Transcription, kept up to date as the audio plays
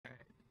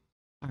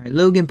Alright,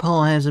 Logan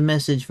Paul has a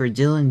message for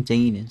Dylan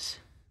Danis.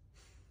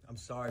 I'm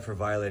sorry for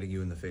violating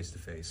you in the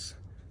face-to-face.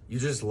 You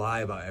just lie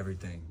about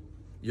everything.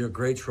 You're a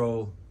great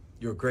troll,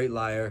 you're a great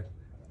liar,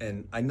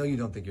 and I know you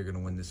don't think you're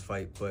gonna win this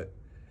fight, but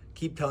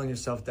keep telling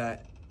yourself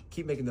that,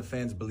 keep making the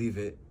fans believe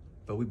it,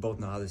 but we both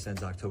know how this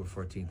ends October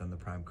 14th on the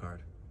Prime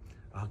card.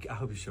 I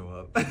hope you show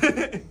up.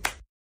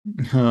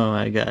 Oh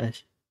my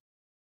gosh.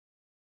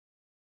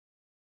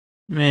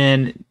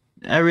 Man,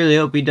 I really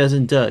hope he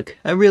doesn't duck.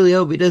 I really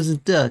hope he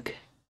doesn't duck.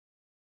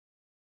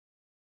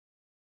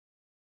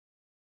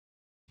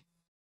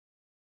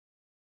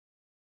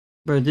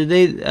 Bro, did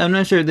they? I'm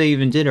not sure if they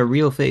even did a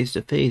real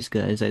face-to-face,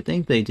 guys. I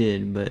think they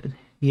did, but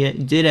he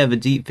did have a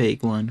deep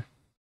fake one.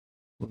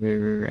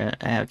 Where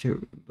after,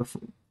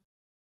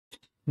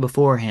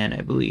 beforehand,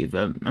 I believe.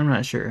 I'm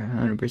not sure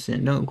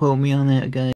 100%. Don't quote me on that, guys.